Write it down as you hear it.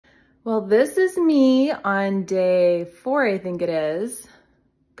Well, this is me on day 4, I think it is.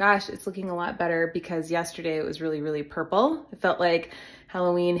 Gosh, it's looking a lot better because yesterday it was really, really purple. It felt like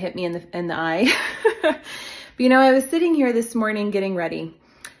Halloween hit me in the eye. But you know, I was sitting here this morning getting ready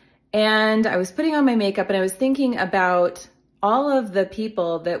and I was putting on my makeup and I was thinking about all of the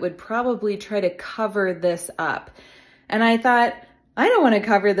people that would probably try to cover this up. And I thought, I don't want to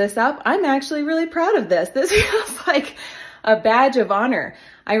cover this up. I'm actually really proud of this. This feels like a badge of honor.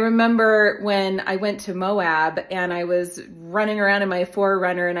 I remember when I went to Moab and I was running around in my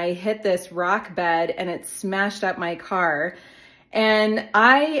 4Runner and I hit this rock bed and it smashed up my car. And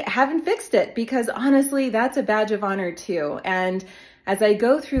I haven't fixed it because honestly, that's a badge of honor too. And as I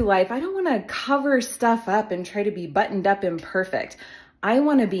go through life, I don't want to cover stuff up and try to be buttoned up and perfect. I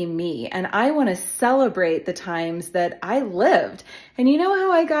want to be me and I want to celebrate the times that I lived. And you know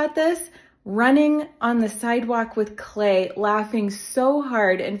how I got this? Running on the sidewalk with Clay, laughing so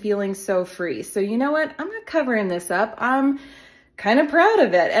hard and feeling so free. So you know what? I'm not covering this up. I'm kind of proud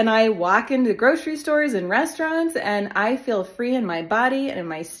of it. And I walk into grocery stores and restaurants and I feel free in my body and in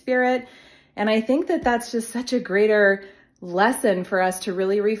my spirit. And I think that that's just such a greater lesson for us to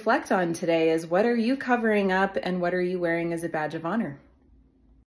really reflect on today is what are you covering up and what are you wearing as a badge of honor?